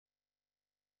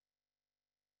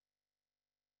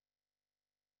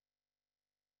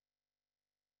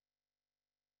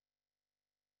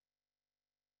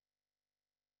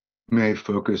You may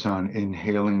focus on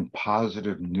inhaling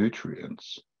positive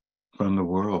nutrients from the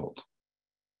world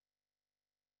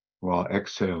while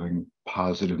exhaling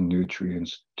positive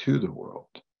nutrients to the world.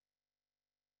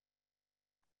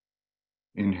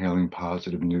 Inhaling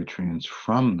positive nutrients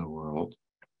from the world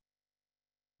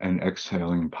and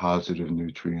exhaling positive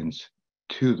nutrients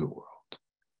to the world.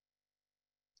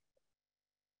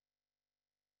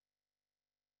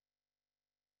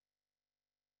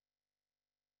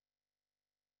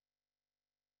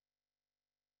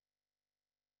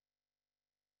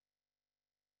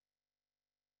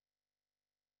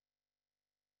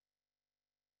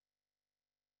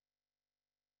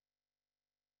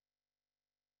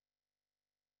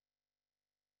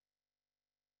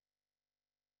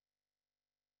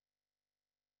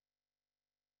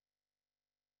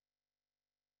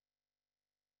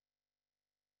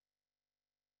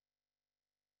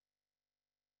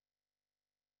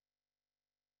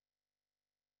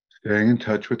 Staying in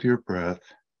touch with your breath,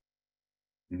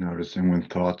 noticing when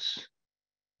thoughts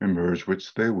emerge,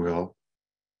 which they will,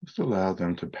 just allow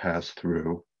them to pass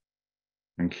through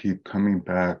and keep coming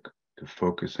back to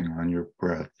focusing on your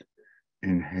breath,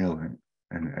 inhaling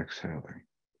and exhaling,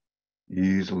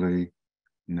 easily,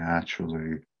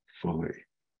 naturally, fully.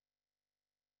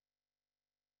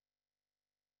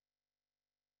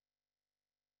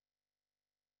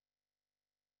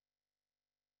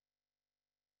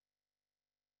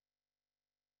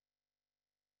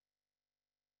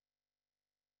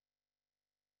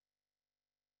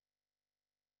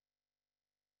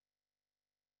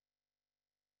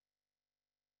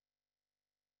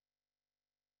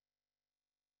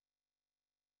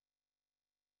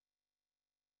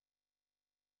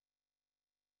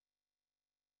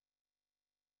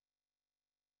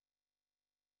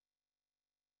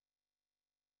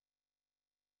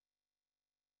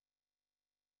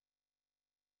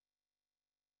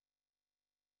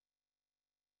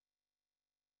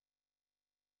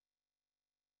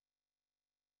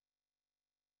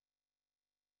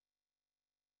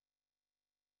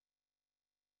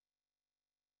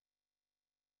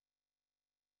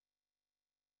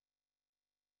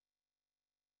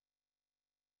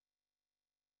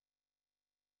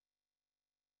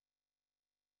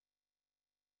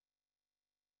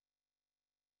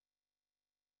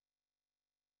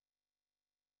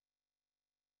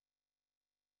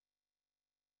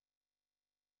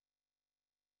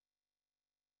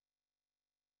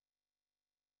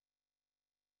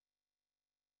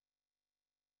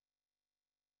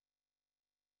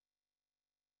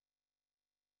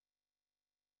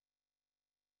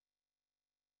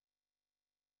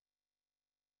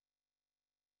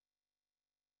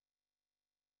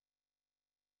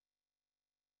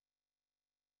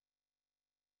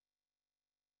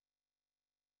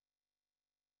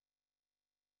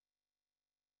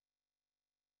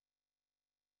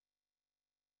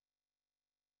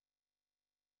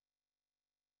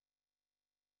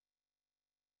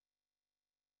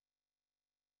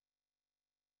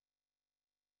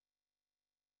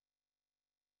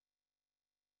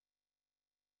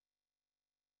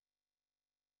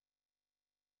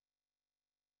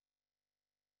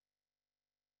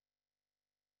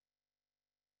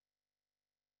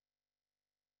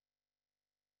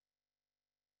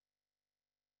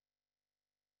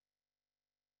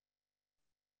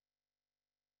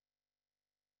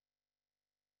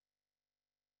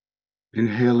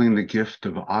 Inhaling the gift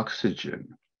of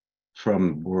oxygen from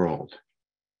the world,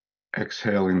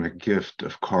 exhaling the gift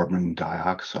of carbon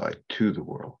dioxide to the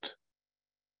world.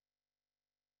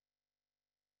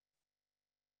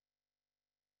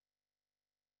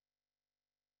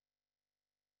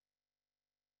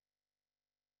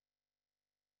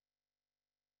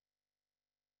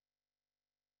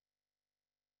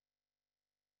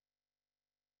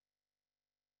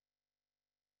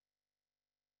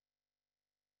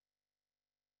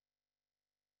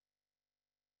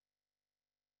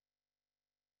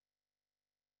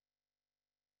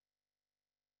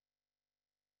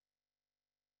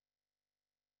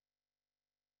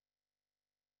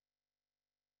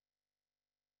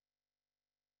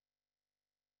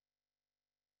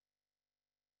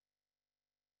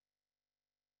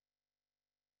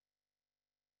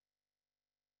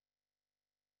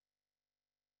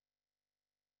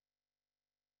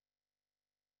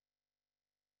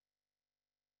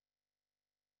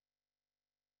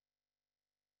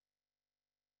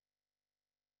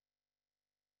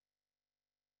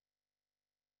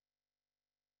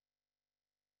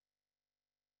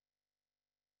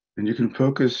 And you can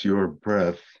focus your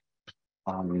breath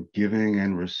on giving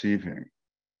and receiving.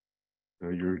 So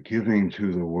you're giving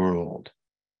to the world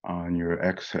on your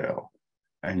exhale,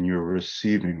 and you're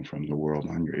receiving from the world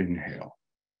on your inhale.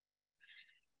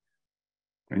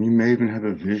 And you may even have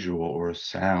a visual or a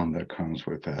sound that comes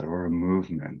with that, or a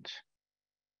movement.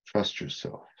 Trust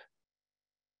yourself.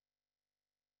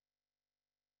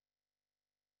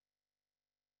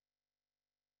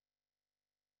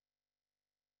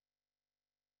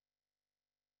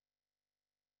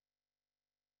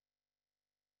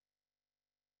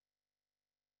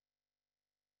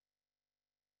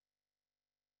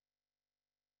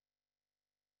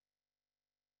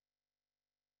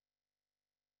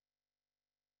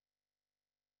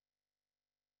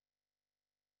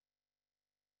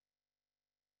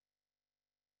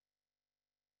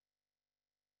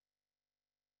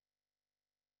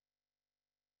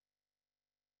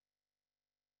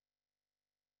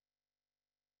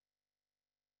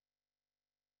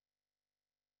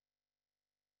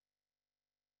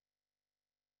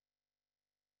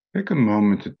 Take a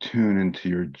moment to tune into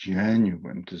your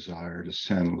genuine desire to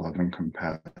send love and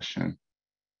compassion.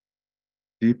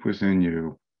 Deep within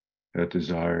you, that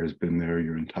desire has been there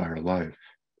your entire life.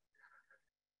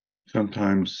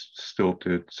 Sometimes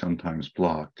stilted, sometimes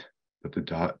blocked, but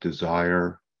the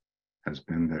desire has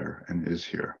been there and is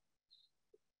here.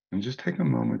 And just take a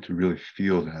moment to really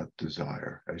feel that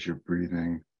desire as you're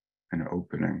breathing and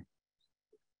opening.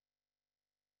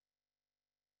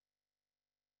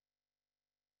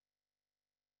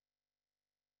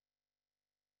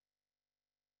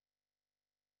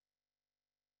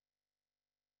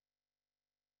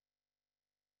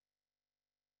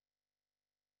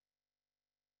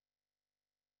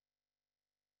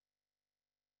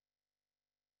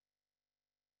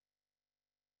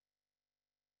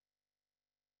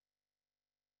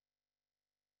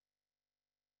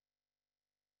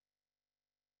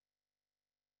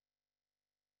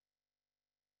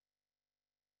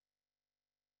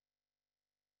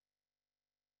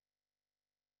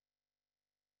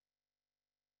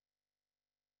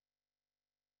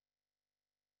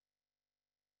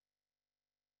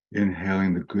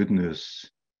 Inhaling the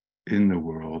goodness in the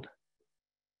world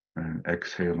and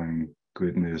exhaling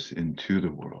goodness into the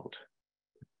world.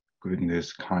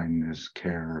 Goodness, kindness,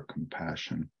 care,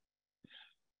 compassion.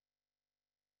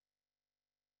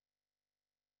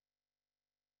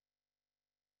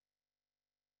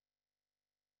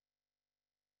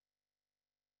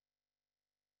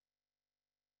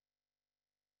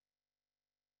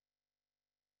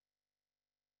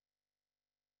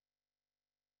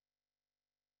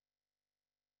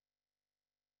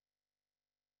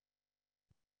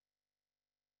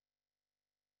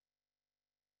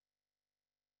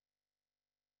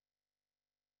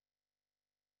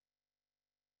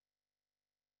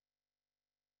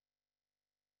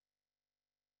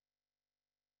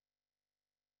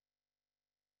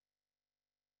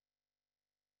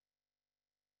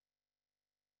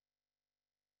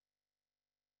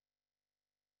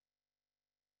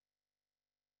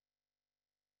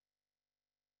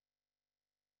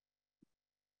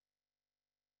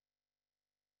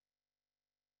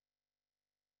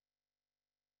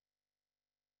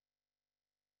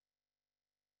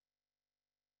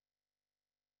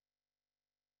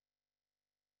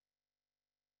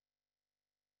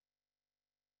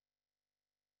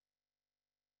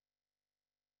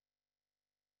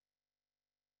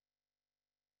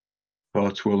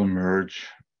 Thoughts will emerge.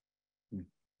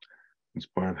 It's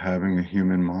part of having a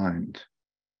human mind.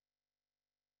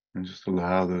 And just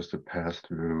allow those to pass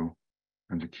through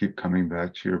and to keep coming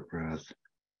back to your breath,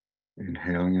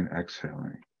 inhaling and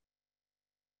exhaling.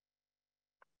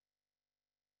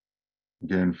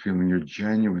 Again, feeling your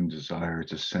genuine desire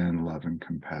to send love and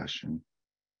compassion,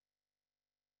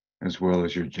 as well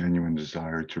as your genuine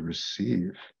desire to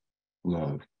receive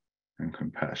love and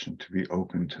compassion, to be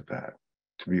open to that,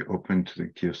 to be open to the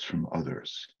gifts from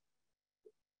others.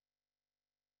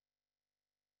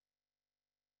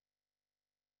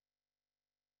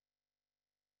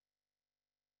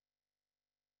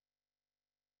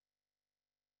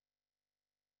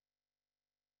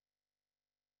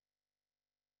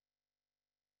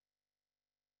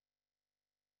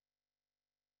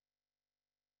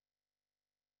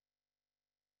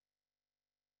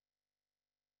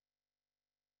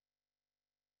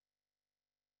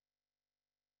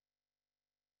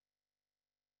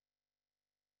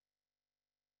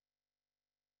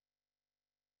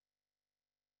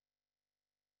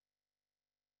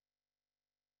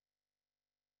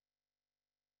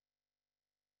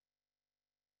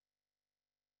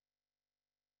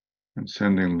 And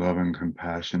sending love and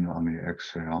compassion on the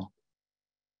exhale,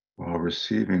 while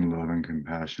receiving love and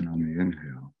compassion on the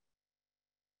inhale.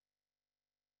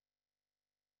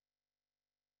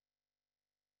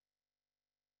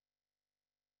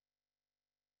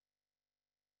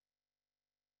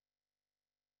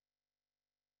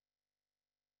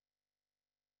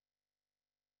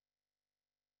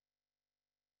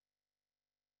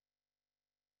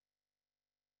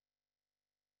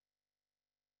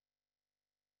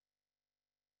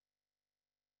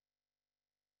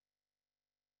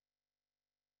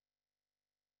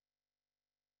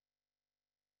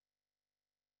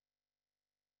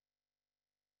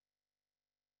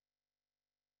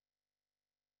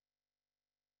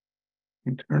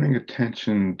 And turning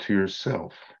attention to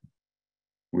yourself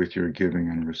with your giving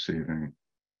and receiving,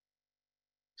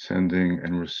 sending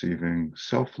and receiving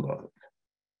self-love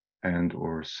and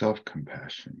or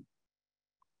self-compassion.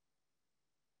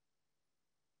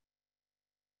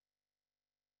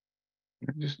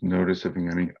 And just notice if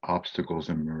any obstacles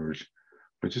emerge,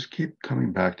 but just keep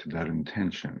coming back to that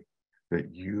intention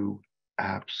that you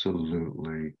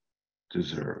absolutely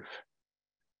deserve.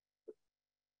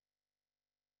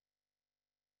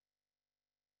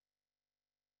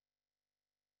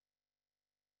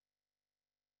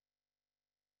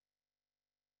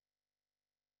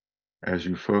 As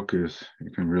you focus, you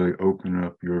can really open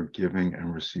up your giving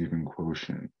and receiving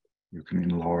quotient. You can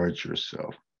enlarge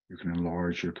yourself. You can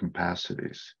enlarge your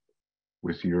capacities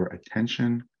with your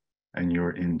attention and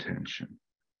your intention.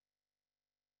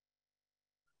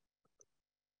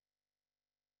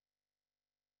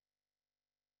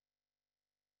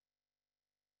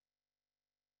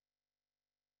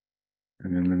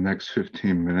 And in the next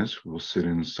 15 minutes, we'll sit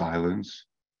in silence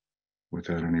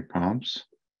without any prompts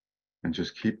and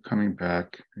just keep coming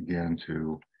back again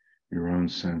to your own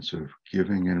sense of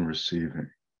giving and receiving,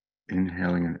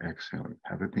 inhaling and exhaling.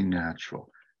 Have it be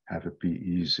natural, have it be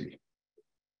easy.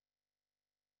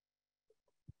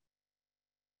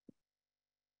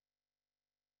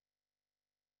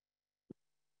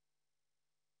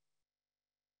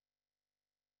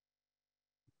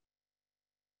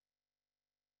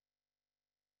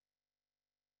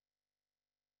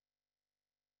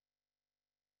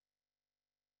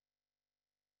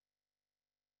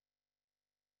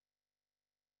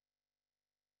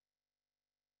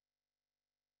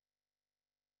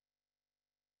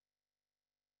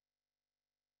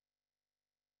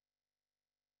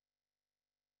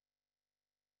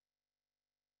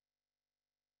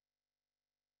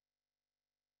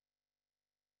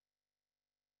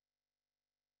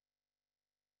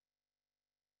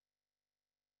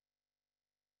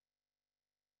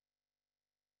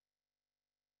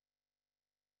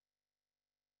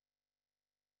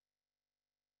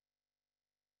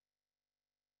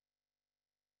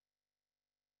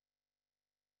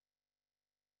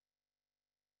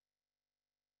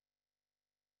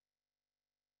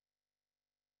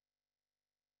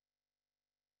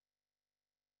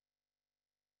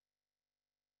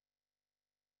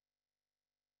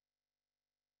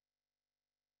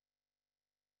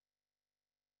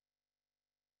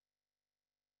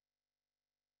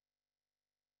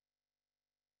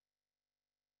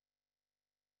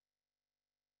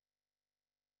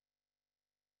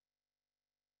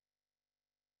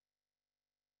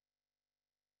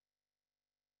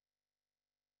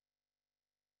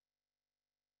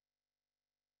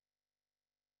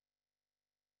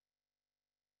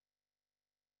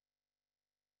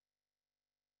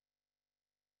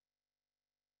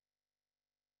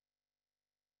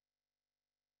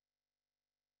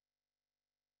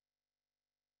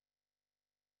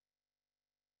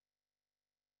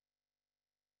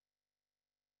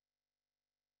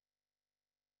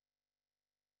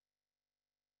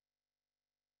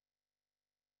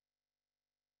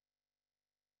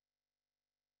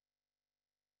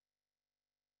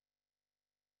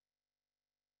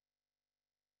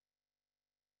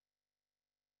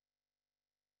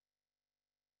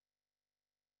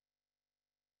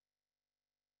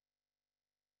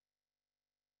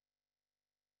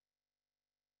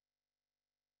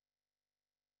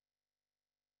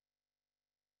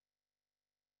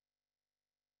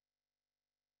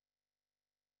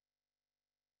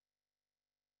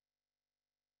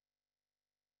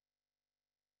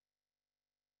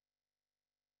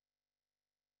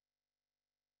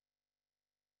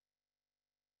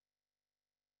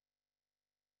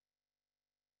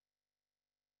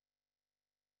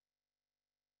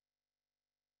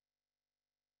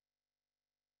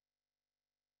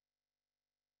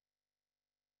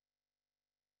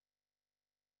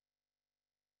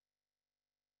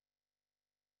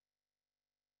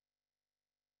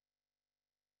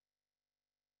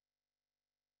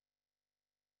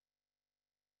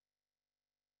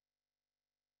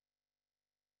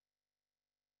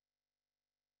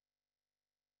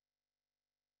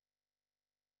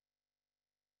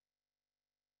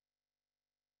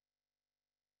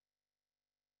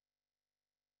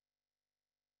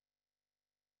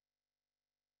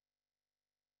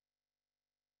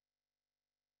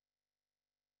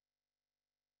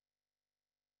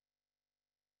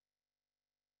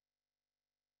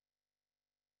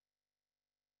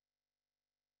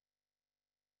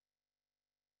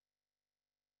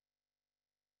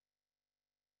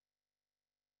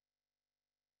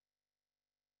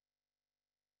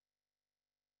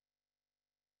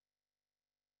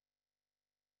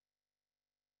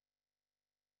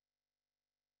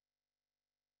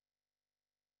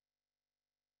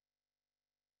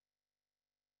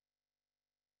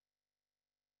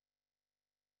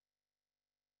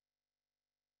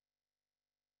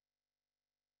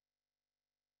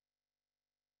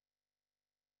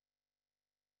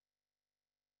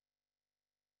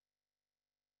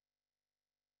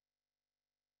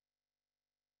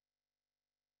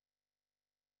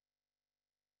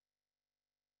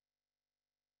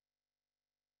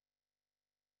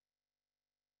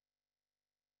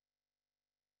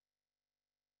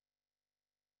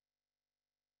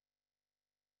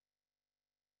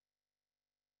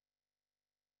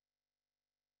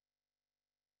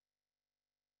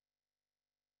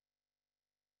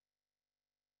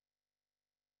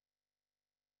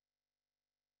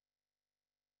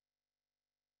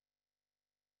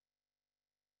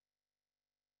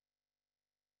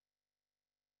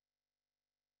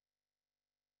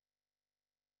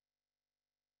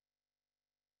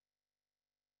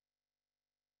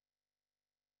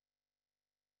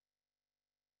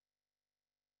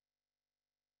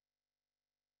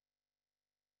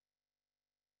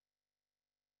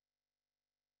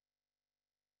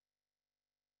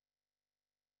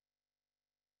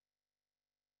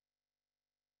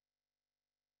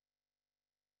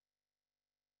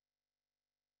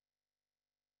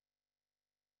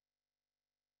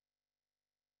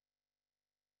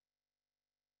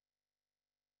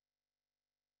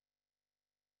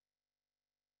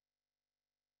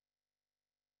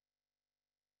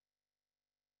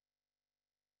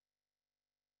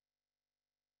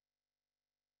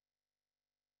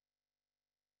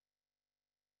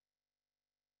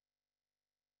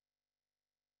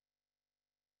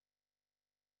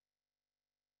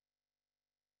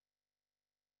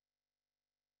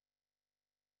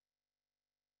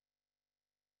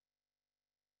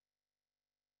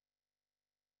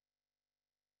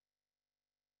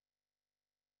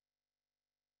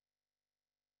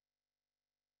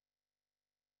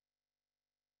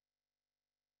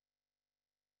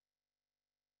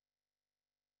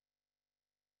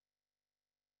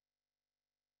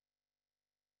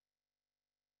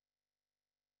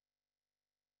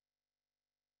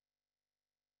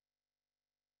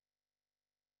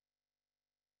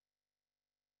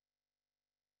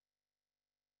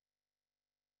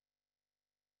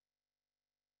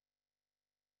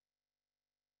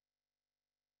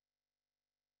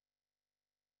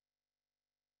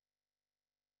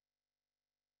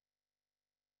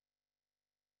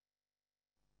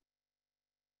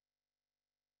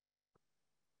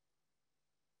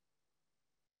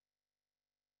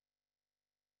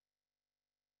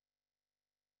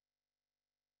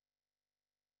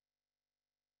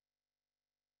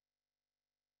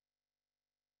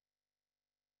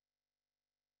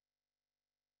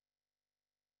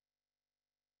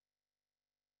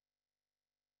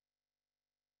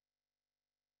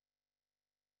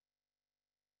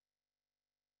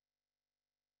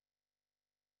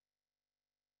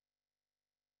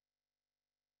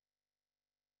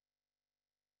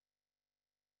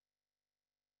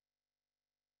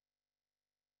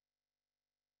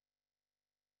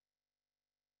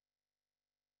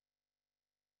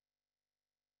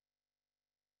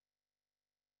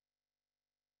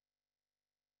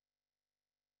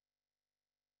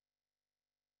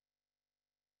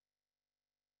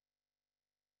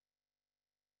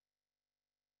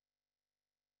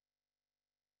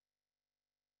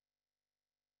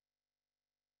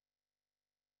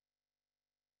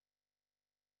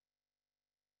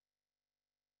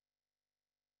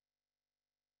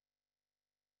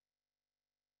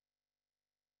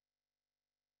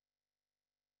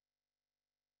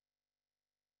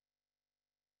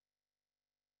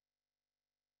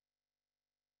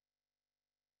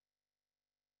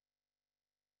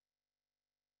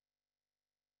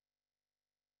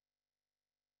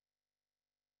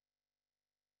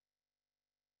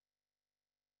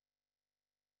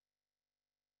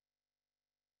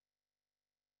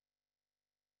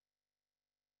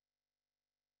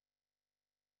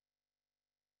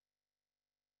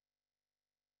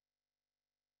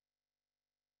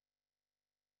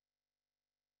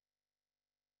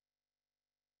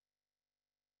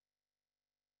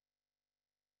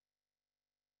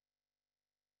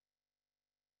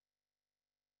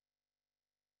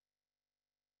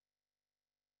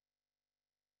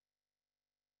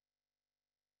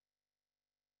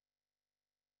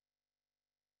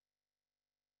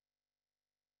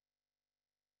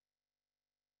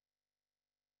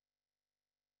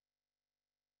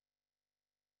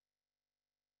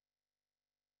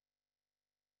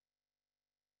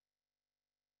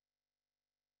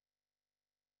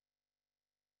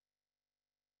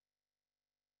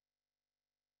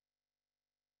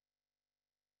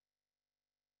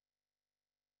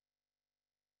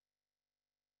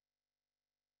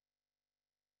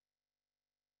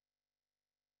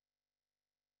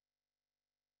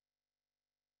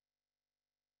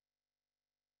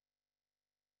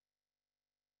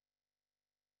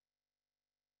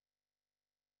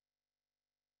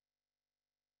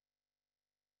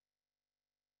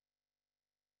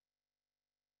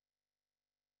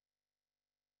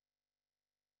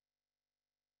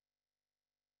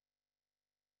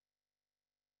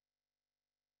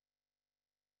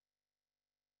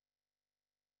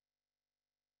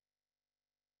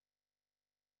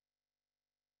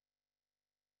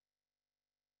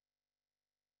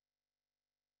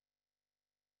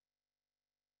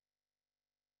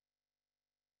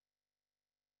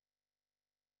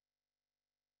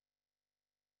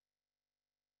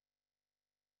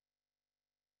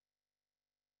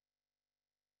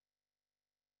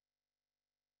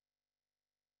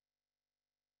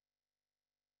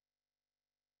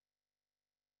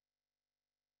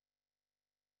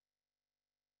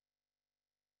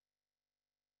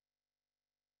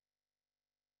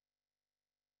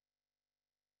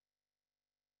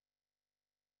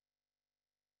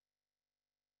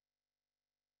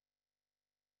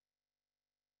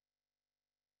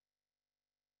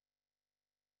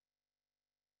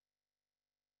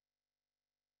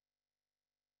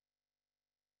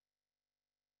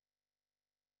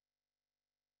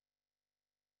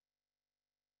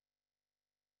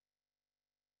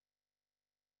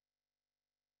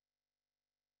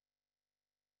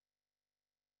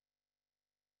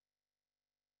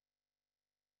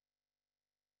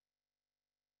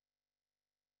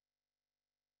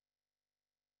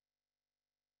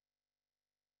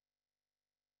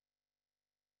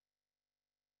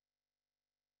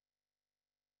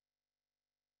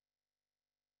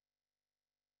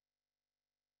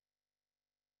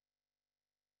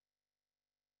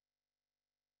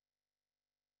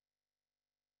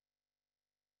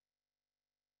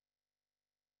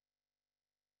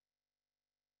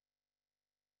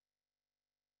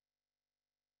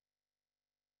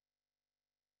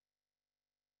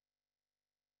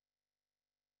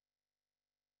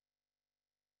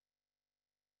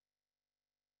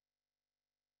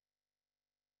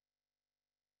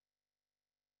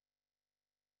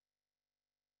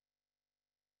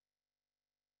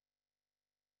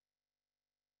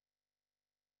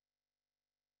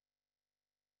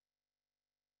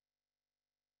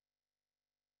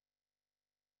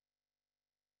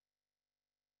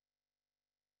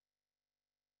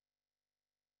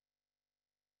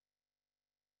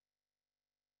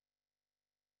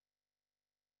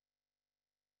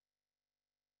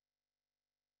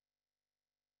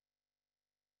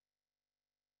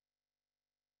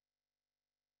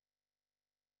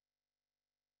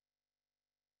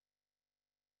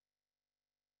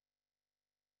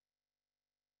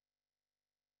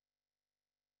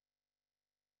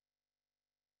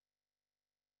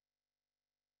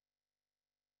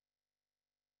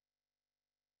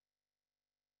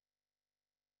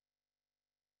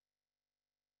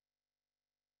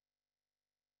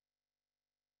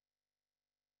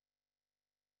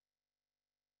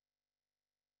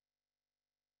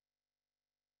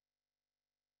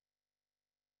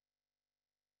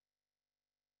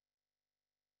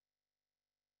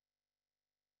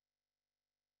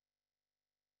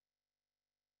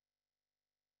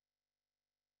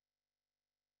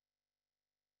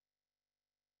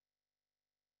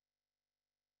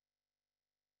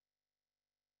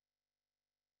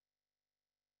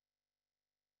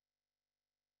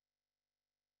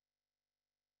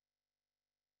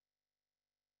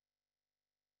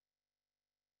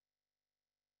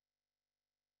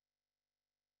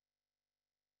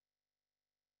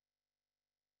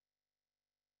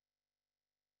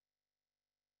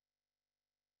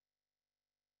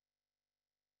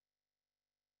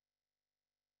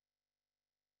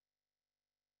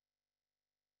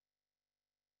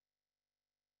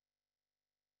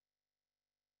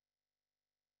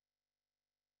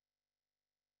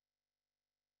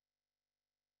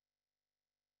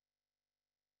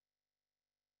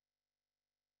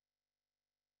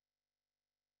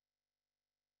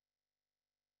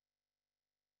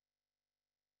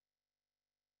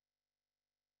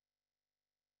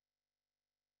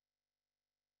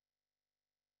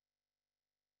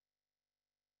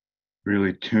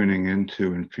 Really tuning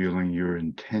into and feeling your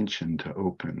intention to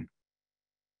open,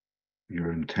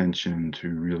 your intention to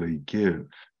really give,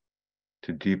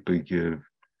 to deeply give,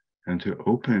 and to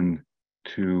open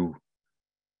to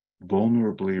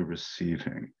vulnerably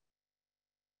receiving.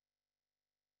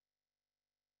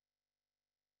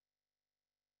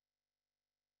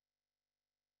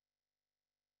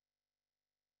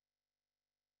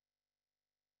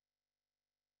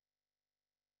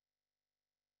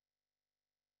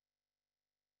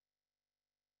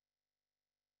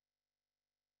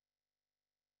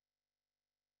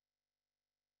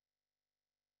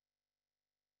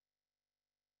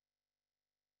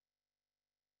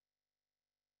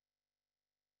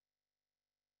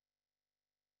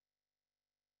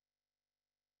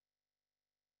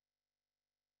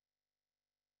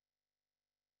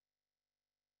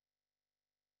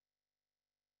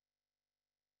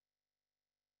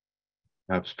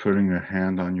 Perhaps putting a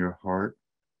hand on your heart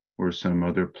or some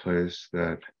other place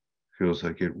that feels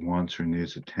like it wants or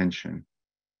needs attention,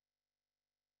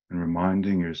 and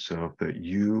reminding yourself that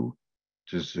you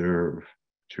deserve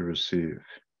to receive.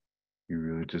 You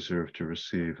really deserve to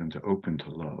receive and to open to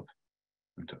love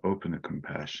and to open to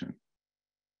compassion.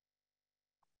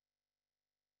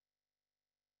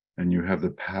 And you have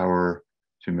the power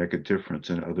to make a difference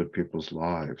in other people's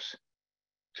lives,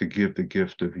 to give the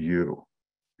gift of you,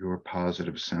 your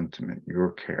positive sentiment,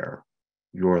 your care,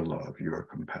 your love, your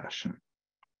compassion.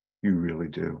 You really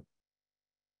do.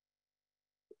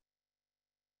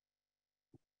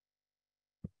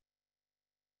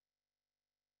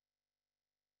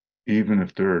 Even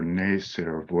if there are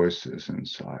naysayer voices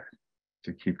inside,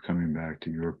 to keep coming back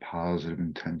to your positive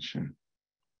intention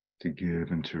to give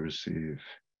and to receive,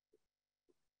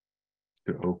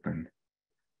 to open.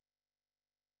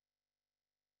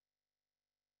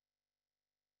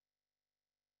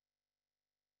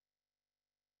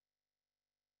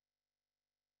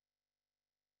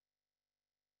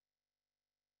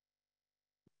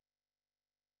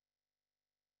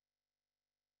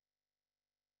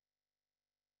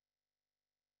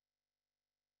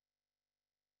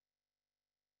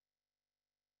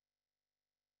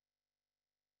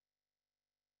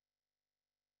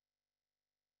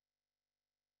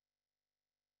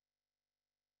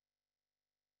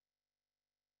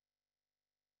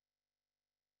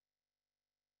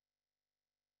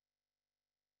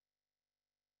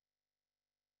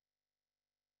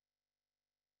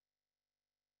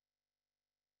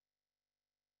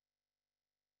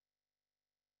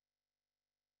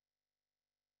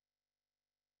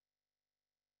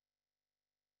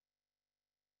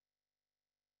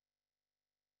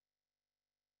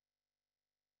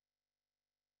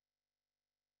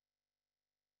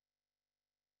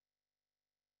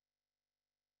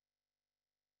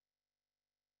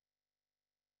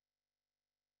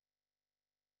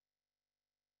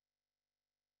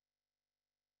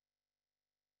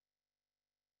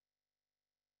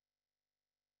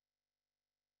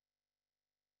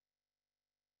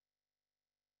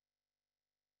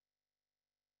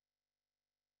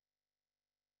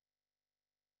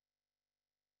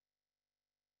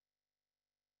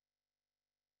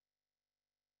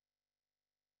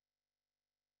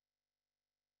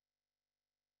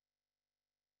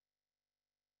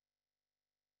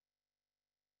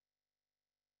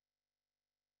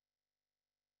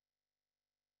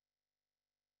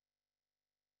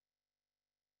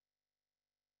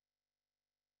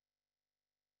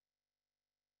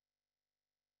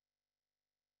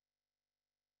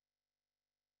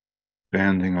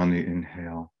 Expanding on the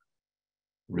inhale,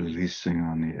 releasing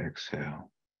on the exhale.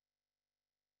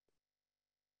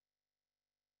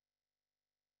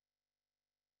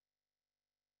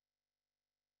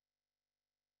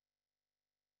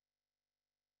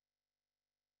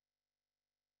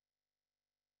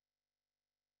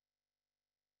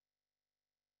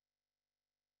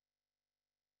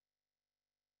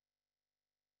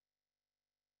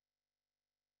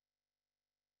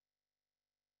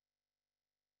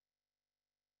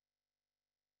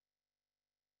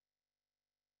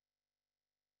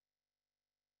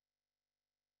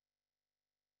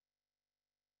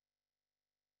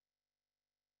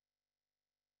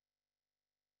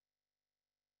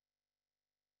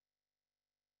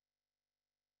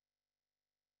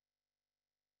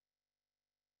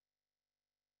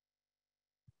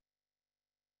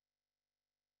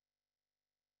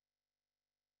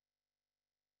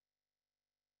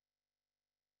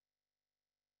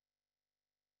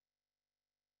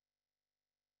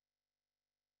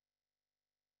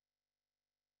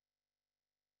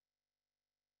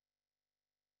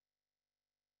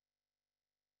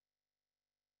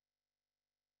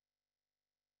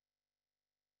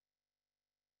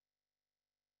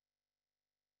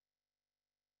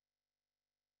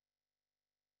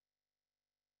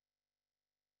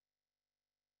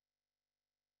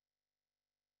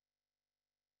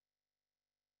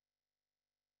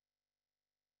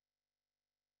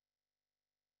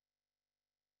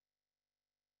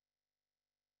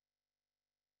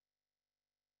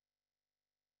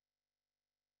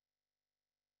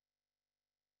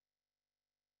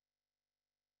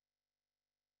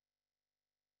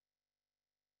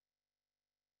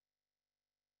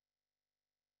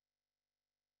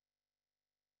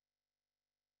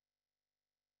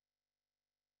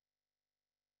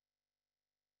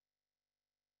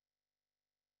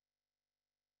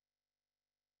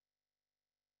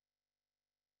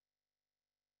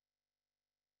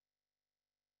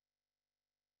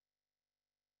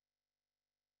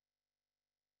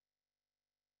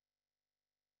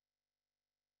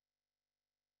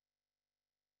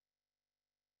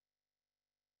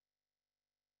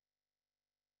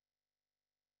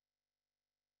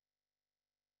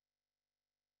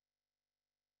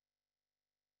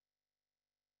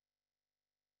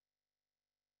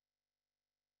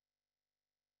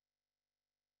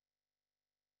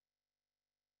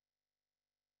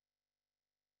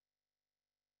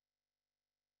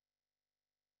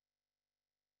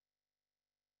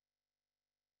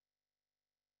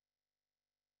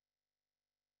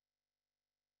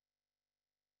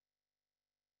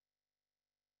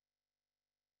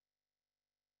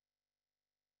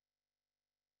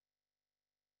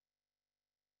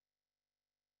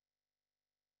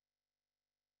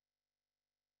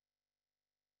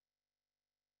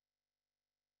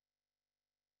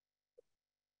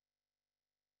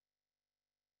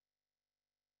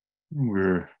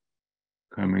 We're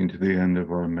coming to the end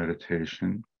of our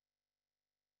meditation,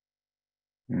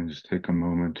 and just take a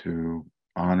moment to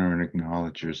honor and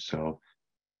acknowledge yourself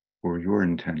for your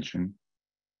intention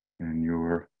and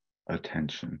your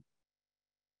attention.